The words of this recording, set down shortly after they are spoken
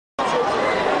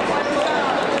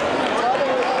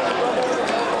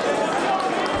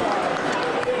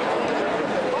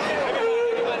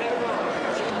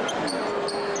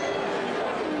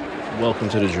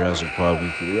welcome to the Jurassic Pod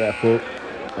weekly wrap up.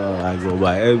 I go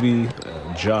by Ebby.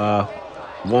 Ja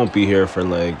won't be here for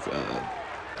the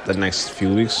next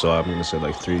few weeks, so I'm gonna say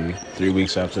like three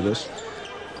weeks after this.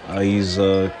 He's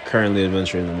currently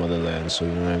adventuring in the motherland, so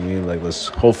you know what I mean. Like, let's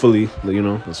hopefully,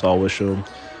 let's all wish him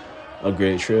a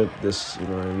great trip. This, you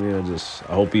know what I mean.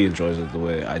 I hope he enjoys it the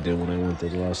way I did when I went there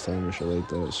the last time and shit like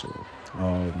that. So,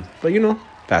 but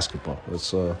basketball. Let's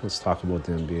talk about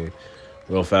the NBA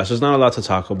real fast. There's not a lot to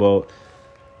talk about.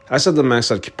 I said the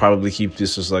max I'd probably keep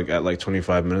this is at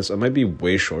 25 minutes. I might be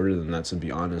way shorter than that, to be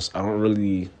honest. I don't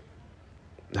really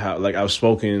have I've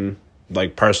spoken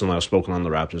personally. I've spoken on the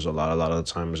Raptors a lot. A lot of the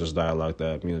time it's just dialogue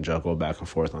that me and Jack go back and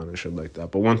forth on and shit like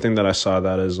that. But one thing that I saw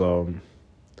that is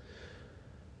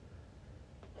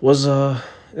was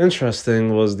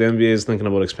interesting was the NBA is thinking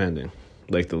about expanding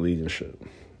the league and shit.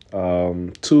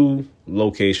 Two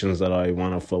locations that I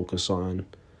want to focus on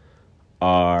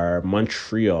are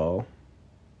Montreal,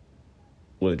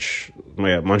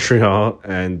 Montreal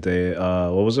and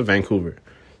what was it? Vancouver.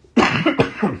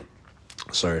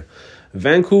 Sorry.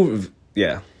 Vancouver,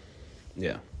 yeah.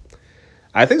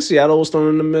 I think Seattle was thrown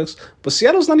in the mix, but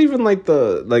Seattle's not even I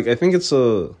think it's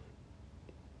not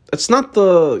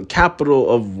the capital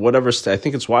of whatever state. I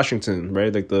think it's Washington,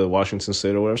 right? The Washington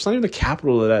state or whatever. It's not even the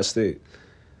capital of that state.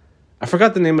 I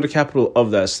forgot the name of the capital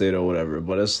of that state or whatever,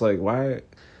 but it's why?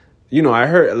 I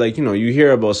heard, you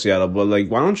hear about Seattle, but,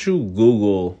 why don't you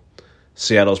Google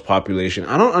Seattle's population?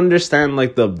 I don't understand,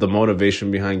 the motivation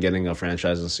behind getting a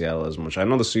franchise in Seattle as much. I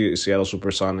know the Seattle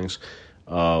Supersonics,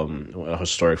 a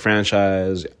historic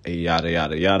franchise, yada,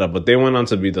 yada, yada, but they went on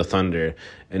to be the Thunder,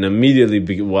 and immediately,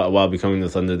 while becoming the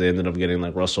Thunder, they ended up getting,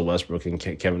 Russell Westbrook and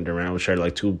Kevin Durant, which are,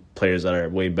 two players that are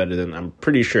way better than, I'm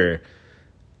pretty sure,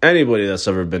 anybody that's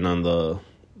ever been on the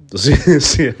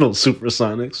Seattle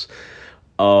Supersonics.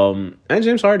 And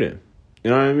James Harden.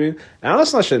 You know what I mean? And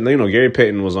that's not shit. Gary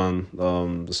Payton was on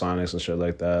the Sonics and shit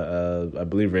like that. I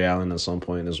believe Ray Allen at some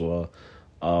point as well.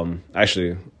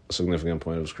 Actually, a significant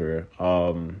point of his career.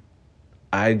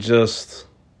 Actually,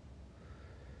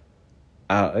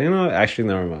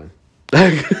 never mind.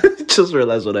 Just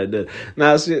realized what I did.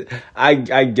 Now, see, I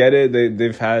get it.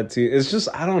 They've had to. It's just,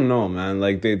 I don't know, man.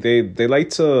 They like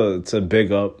to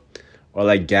big up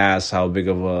or gas how big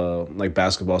of a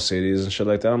basketball city is and shit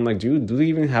like that. I'm do they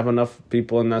even have enough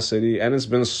people in that city? And it's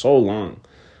been so long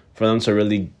for them to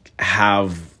really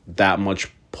have that much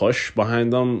push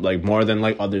behind them, more than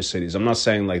other cities. I'm not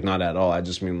saying not at all. I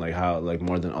just mean how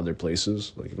more than other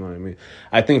places. You know what I mean?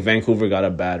 I think Vancouver got a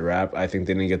bad rap. I think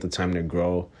they didn't get the time to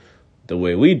grow the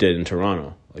way we did in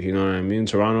Toronto. You know what I mean?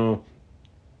 Toronto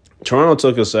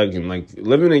took a second.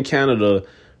 Living in Canada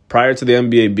prior to the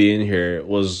NBA being here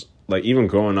was even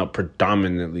growing up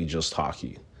predominantly just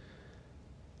hockey.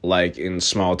 In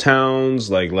small towns,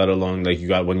 let alone you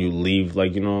got when you leave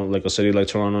a city like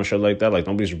Toronto, shit like that.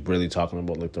 Nobody's really talking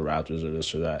about the Raptors or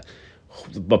this or that.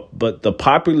 But the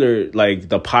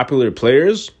popular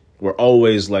players were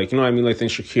always think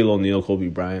Shaquille O'Neal, Kobe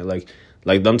Bryant,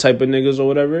 them type of niggas or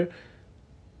whatever.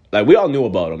 We all knew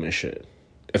about them and shit.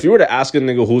 If you were to ask a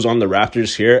nigga who's on the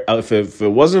Raptors here, if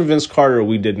it wasn't Vince Carter,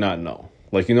 we did not know.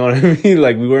 You know what I mean?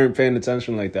 We weren't paying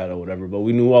attention like that or whatever, but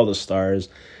we knew all the stars,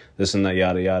 this and that,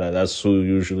 yada, yada. That's who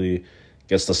usually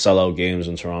gets to sell out games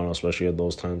in Toronto, especially at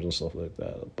those times and stuff like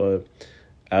that. But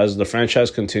as the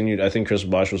franchise continued, I think Chris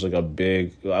Bosh was a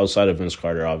big, outside of Vince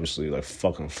Carter, obviously,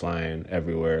 fucking flying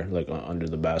everywhere, under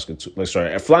the basket.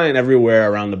 Flying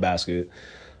everywhere around the basket.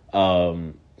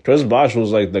 Chris Bosh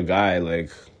was the guy,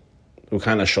 who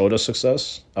kind of showed us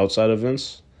success outside of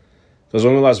Vince. Because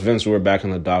when we lost Vince, we were back in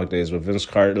the dog days. But Vince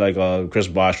Carter, Chris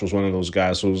Bosh was one of those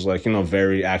guys who was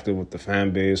very active with the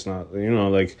fan base. Not,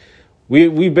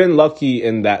 we've been lucky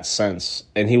in that sense.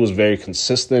 And he was very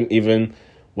consistent, even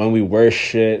when we were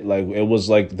shit. It was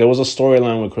there was a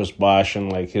storyline with Chris Bosh and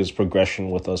his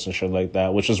progression with us and shit like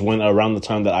that, which is around the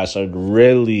time that I started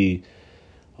really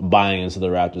buying into the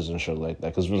Raptors and shit like that.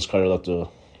 Because Vince Carter left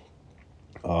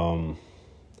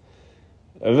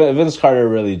Vince Carter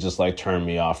really just turned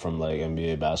me off from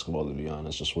NBA basketball, to be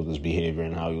honest, just with his behavior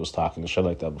and how he was talking and shit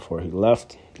like that before he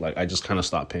left. I just kind of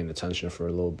stopped paying attention for a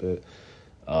little bit.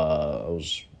 I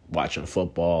was watching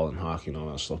football and hockey and all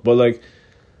that stuff, but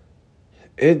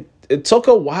it took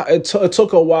a while. It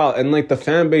took a while, and the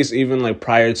fan base, even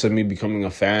prior to me becoming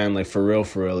a fan, for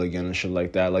real again and shit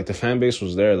like that. The fan base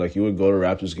was there. You would go to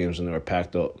Raptors games and they were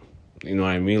packed up. You know what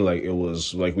I mean? It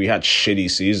was we had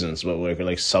shitty seasons, but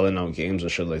we're selling out games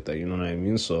and shit like that. You know what I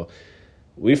mean? So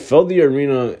we filled the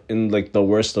arena in the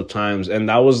worst of times, and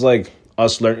that was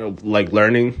us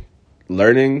learning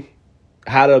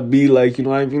how to be you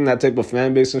know what I mean, that type of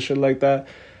fan base and shit like that.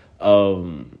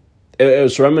 It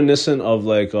was reminiscent of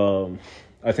like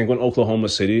I think when Oklahoma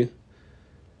City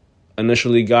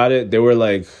initially got it, they were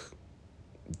like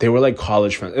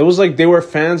college fans. It was like they were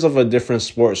fans of a different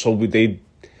sport, so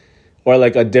or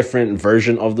like a different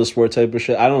version of the sport type of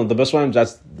shit. I don't know. The best one,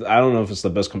 I don't know if it's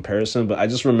the best comparison, but I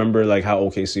just remember like how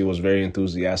OKC was very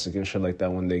enthusiastic and shit like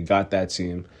that when they got that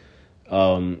team.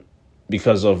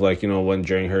 Because of like, when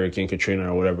during Hurricane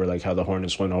Katrina or whatever, like how the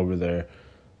Hornets went over there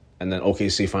and then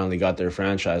OKC finally got their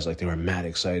franchise, like they were mad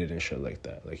excited and shit like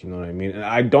that. Like, you know what I mean? And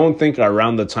I don't think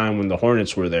around the time when the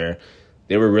Hornets were there,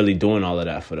 they were really doing all of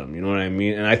that for them. You know what I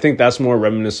mean? And I think that's more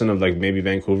reminiscent of like maybe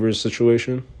Vancouver's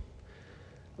situation.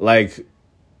 Like,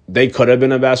 they could have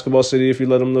been a basketball city if you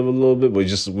let them live a little bit, but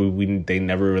they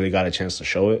never really got a chance to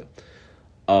show it.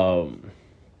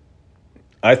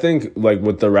 I think, like,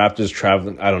 with the Raptors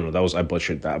traveling, I don't know, I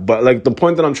butchered that. But, like, the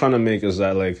point that I'm trying to make is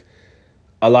that, like,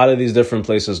 a lot of these different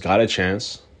places got a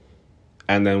chance.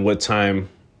 And then with time,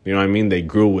 you know what I mean? They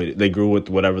grew with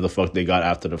whatever the fuck they got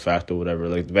after the fact or whatever.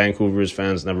 Like, Vancouver's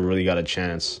fans never really got a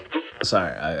chance.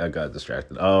 Sorry, I got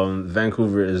distracted.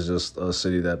 Vancouver is just a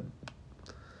city that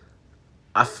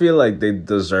I feel like they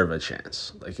deserve a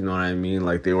chance. Like, you know what I mean?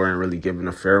 Like, they weren't really given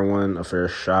a fair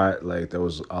shot. Like, there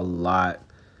was a lot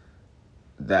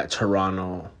that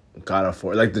Toronto got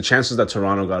afforded. Like, the chances that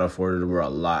Toronto got afforded were a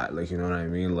lot. Like, you know what I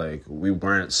mean? Like, we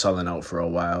weren't selling out for a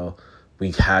while.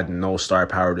 We had no star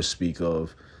power to speak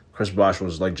of. Chris Bosh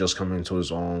was, like, just coming to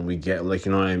his own. We get, like,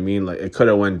 you know what I mean? Like, it could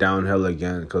have went downhill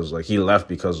again because, like, he left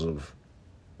because of,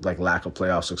 like, lack of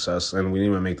playoff success. And we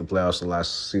didn't even make the playoffs the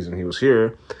last season he was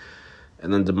here.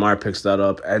 And then DeMar picks that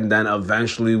up. And then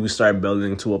eventually we start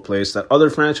building to a place that other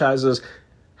franchises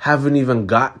haven't even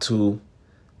got to.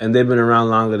 And they've been around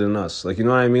longer than us. Like, you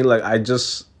know what I mean? Like,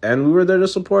 and we were there to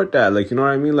support that. Like, you know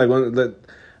what I mean? Like,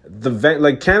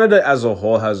 when Canada as a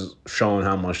whole has shown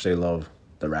how much they love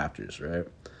the Raptors, right?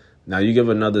 Now, you give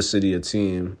another city a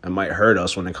team, it might hurt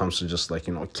us when it comes to just, like,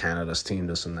 Canada's team,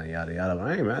 this and that, yada, yada. But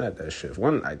I ain't mad at that shit.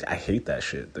 I hate that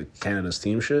shit, the Canada's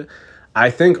team shit.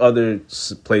 I think other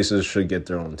places should get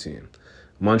their own team.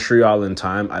 Montreal in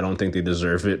time, I don't think they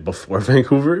deserve it before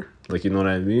Vancouver. Like, you know what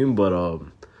I mean? But,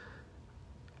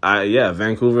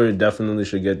 Vancouver definitely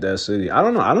should get that city. I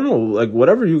don't know. Like,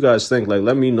 whatever you guys think, like,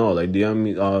 let me know. Like,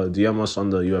 DM us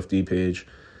on the UFD page.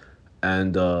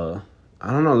 And, I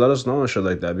don't know, let us know and shit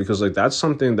like that. Because, like, that's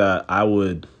something that I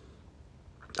wouldn't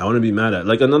be mad at.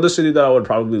 Like, another city that I would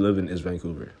probably live in is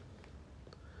Vancouver.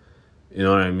 You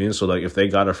know what I mean? So, like, if they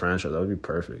got a franchise, that would be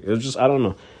perfect. It was just, I don't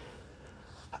know.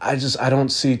 I don't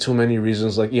see too many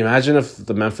reasons. Like, imagine if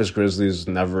the Memphis Grizzlies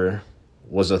never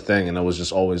was a thing and it was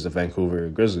just always the Vancouver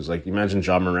Grizzlies. Like, imagine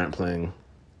Ja Morant playing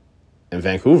in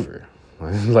Vancouver.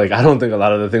 Like, I don't think a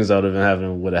lot of the things that would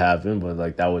have happened, but,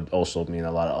 like, that would also mean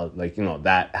a lot of, like,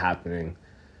 that happening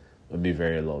would be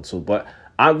very low, too. But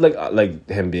I like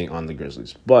him being on the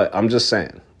Grizzlies. But I'm just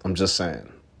saying.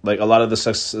 Like, a lot of the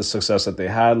success that they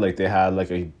had, like,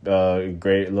 a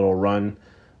great little run.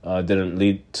 Didn't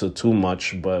lead to too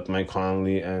much, but Mike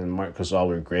Conley and Marc Gasol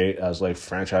were great as, like,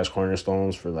 franchise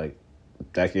cornerstones for, like,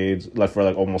 decades. Like, for,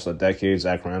 like, almost a decade.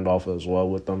 Zach Randolph as well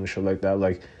with them and shit like that.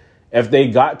 Like, if they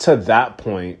got to that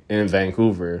point in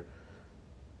Vancouver,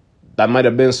 that might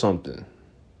have been something.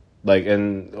 Like,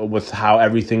 and with how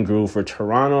everything grew for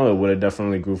Toronto, it would have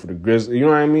definitely grew for the Grizzlies. You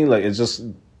know what I mean? Like, it's just,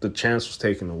 the chance was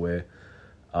taken away.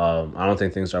 I don't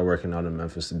think things are working out in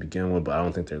Memphis to begin with, but I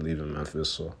don't think they're leaving Memphis,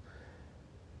 so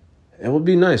it would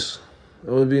be nice.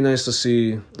 It would be nice to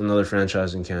see another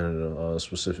franchise in Canada,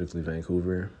 specifically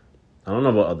Vancouver. I don't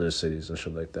know about other cities and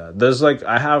shit like that. There's, like,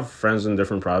 I have friends in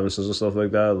different provinces and stuff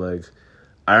like that. Like,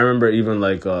 I remember even,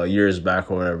 like, years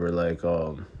back or whatever, like,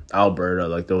 Alberta,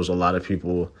 like, there was a lot of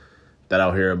people that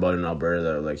I'll hear about in Alberta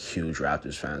that are, like, huge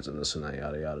Raptors fans and this and that,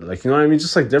 yada, yada. Like, you know what I mean?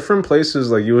 Just, like, different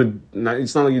places, like,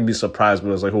 it's not like you'd be surprised,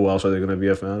 but it's like, who else are they going to be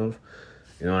a fan of?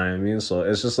 You know what I mean? So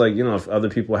it's just, like, if other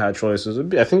people had choices,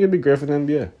 I think it'd be great for the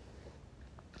NBA.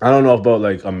 I don't know about,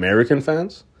 like, American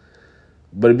fans,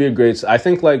 but it'd be a great... I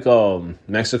think, like,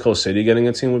 Mexico City getting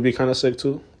a team would be kind of sick,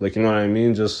 too. Like, you know what I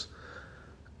mean? Just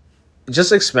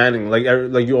expanding. Like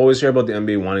you always hear about the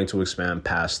NBA wanting to expand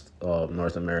past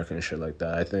North America and shit like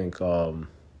that. I think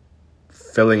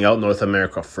filling out North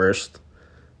America first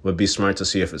would be smart to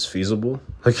see if it's feasible.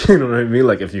 Like, you know what I mean?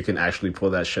 Like, if you can actually pull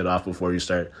that shit off before you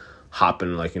start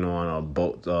hopping, like, on a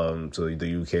boat to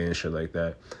the UK and shit like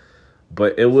that.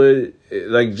 But it would,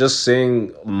 like, just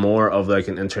seeing more of, like,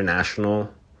 an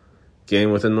international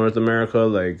game within North America,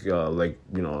 like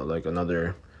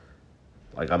another...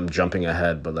 Like, I'm jumping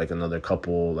ahead, but, like, another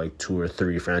couple, like, 2 or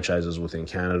 3 franchises within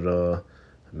Canada,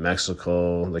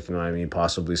 Mexico, like, you know what I mean,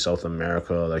 possibly South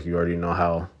America. Like, you already know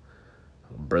how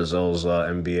Brazil's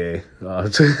NBA,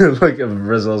 like,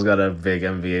 Brazil's got a big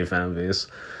NBA fan base.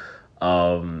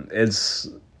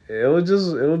 It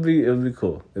would be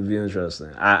cool. It'd be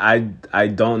interesting. I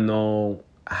don't know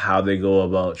how they go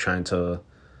about trying to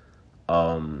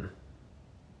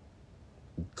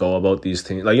go about these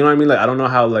things. Like, you know what I mean? Like, I don't know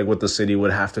how, like, what the city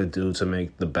would have to do to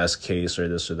make the best case or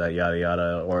this or that, yada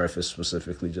yada, or if it's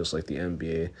specifically just like the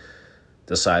NBA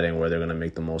deciding where they're gonna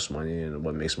make the most money and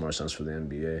what makes more sense for the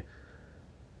NBA.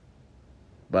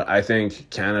 But I think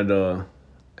Canada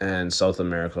and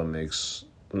Canada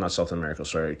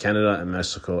and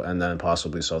Mexico, and then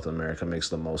possibly South America makes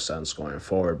the most sense going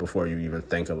forward before you even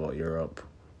think about Europe.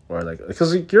 Or, like,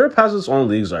 because Europe has its own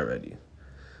leagues already.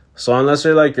 So unless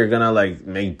you're gonna, like,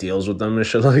 make deals with them and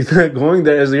shit like that, going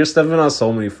there is, you're stepping on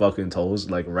so many fucking toes,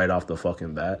 like, right off the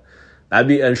fucking bat. That'd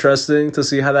be interesting to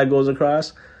see how that goes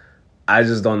across. I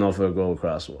just don't know if it'll go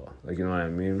across well. Like, you know what I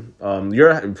mean?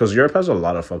 Because Europe has a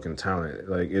lot of fucking talent.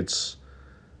 Like, it's,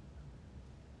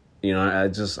 you know, I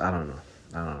don't know.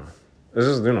 It's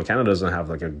just, you know, Canada doesn't have,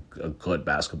 like, a good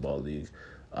basketball league.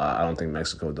 I don't think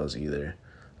Mexico does either.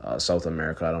 South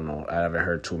America, I don't know. I haven't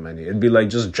heard too many. It'd be like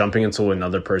just jumping into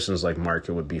another person's, like,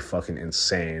 market would be fucking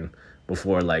insane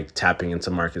before, like, tapping into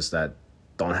markets that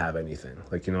don't have anything.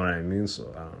 Like, you know what I mean?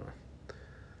 So, I don't know.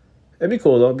 It'd be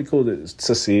cool, though. It'd be cool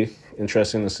to see.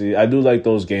 Interesting to see. I do like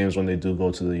those games when they do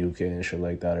go to the UK and shit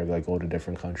like that, or, like, go to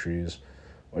different countries,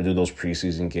 or do those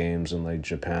preseason games in, like,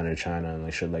 Japan or China and,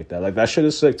 like, shit like that. Like, that shit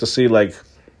is sick to see, like,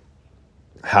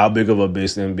 how big of a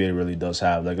base the NBA really does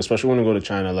have. Like, especially when you go to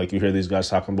China, like, you hear these guys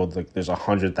talking about, like, there's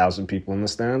 100,000 people in the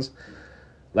stands.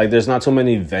 Like, there's not too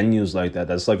many venues like that.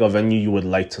 That's, like, a venue you would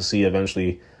like to see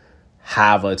eventually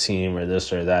have a team or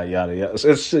this or that, yada, yada.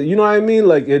 It's you know what I mean?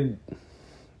 Like,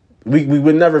 we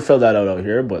would never fill that out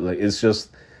here, but, like, it's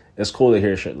cool to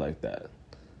hear shit like that.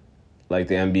 Like,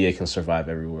 the NBA can survive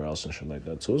everywhere else and shit like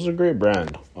that. So it's a great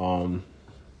brand. A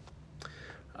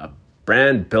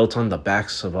brand built on the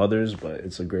backs of others, but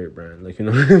it's a great brand. Like, you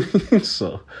know what I mean?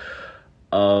 So,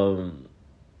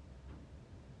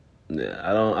 yeah,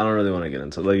 I don't really want to get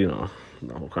into, like, you know,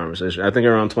 the whole conversation. I think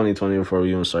around 2020, before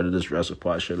we even started this Jurassic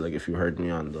Pod shit, like, if you heard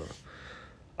me on the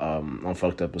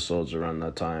Unfucked episodes around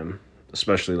that time,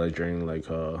 especially, like, during, like,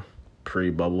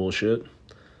 pre-bubble shit,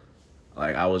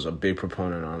 like, I was a big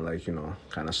proponent on, like, you know,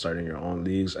 kind of starting your own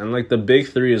leagues. And, like, the Big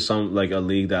Three is a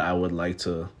league that I would like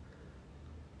to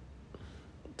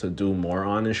do more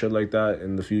on and shit like that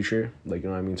in the future. Like, you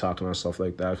know what I mean? Talking on stuff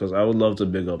like that. Because I would love to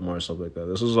big up more stuff like that.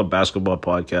 This is a basketball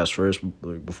podcast first,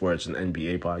 like, before it's an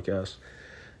NBA podcast.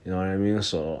 You know what I mean?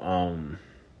 So,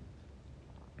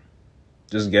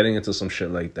 just getting into some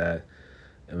shit like that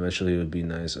eventually would be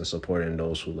nice, and supporting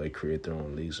those who, like, create their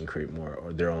own leagues and create more,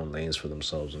 or their own lanes for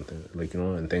themselves and things, like, you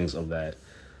know, and things of that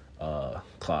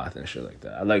cloth and shit like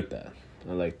that. I like that.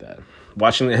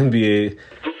 Watching the NBA,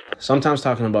 sometimes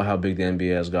talking about how big the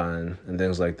NBA has gotten and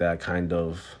things like that, kind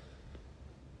of,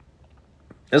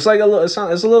 it's like it's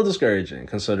a little discouraging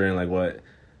considering, like, what,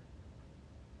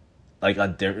 like, a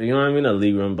different, you know what I mean, a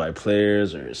league run by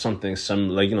players or something,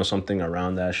 like, you know, something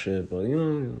around that shit. But, you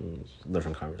know, it's a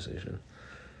different conversation.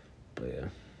 But yeah.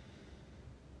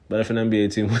 But if an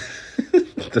NBA team,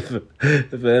 if an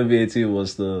NBA team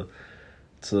was to,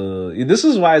 this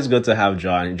is why it's good to have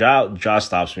Ja. Ja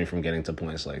stops me from getting to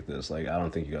points like this. Like, I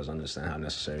don't think you guys understand how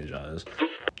necessary Ja is.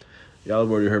 Y'all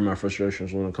have already heard my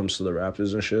frustrations when it comes to the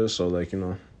Raptors and shit. So, like, you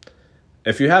know,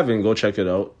 if you haven't, go check it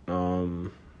out.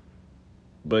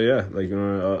 But yeah, like, you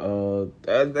know,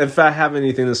 if I have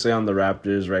anything to say on the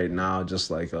Raptors right now,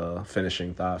 just like a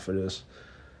finishing thought for this.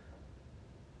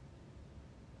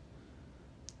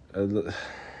 I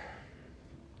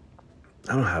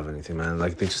don't have anything, man.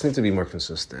 Like, they just need to be more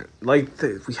consistent. Like,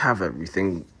 we have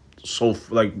everything. So,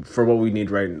 like, for what we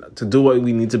need right now, to do what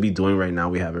we need to be doing right now,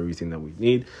 we have everything that we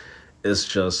need. It's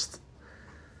just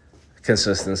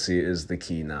consistency is the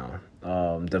key now.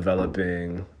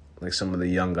 Developing, like, some of the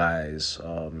young guys.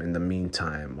 In the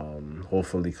meantime,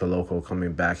 hopefully Koloko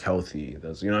coming back healthy.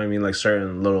 That's, you know what I mean? Like,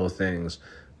 certain little things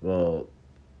will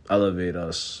elevate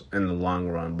us in the long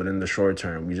run, but in the short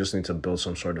term, we just need to build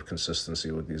some sort of consistency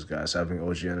with these guys. Having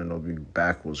OG Anunoby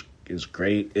back was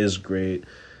great. I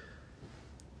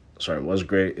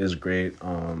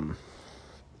don't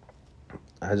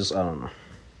know.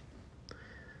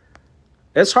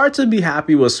 It's hard to be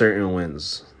happy with certain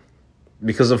wins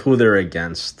because of who they're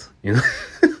against, you know?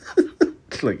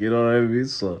 Like, you know what I mean?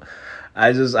 So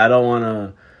I don't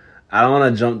want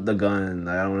to jump the gun.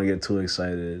 Like, I don't want to get too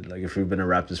excited. Like, if you've been a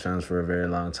Raptors fans for a very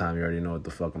long time, you already know what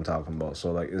the fuck I'm talking about.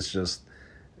 So, like, it's just,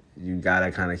 you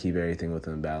gotta kind of keep everything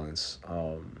within balance.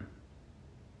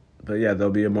 But yeah,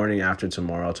 there'll be a morning after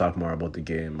tomorrow. I'll talk more about the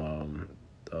game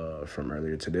from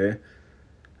earlier today.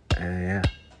 And yeah,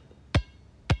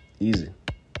 easy.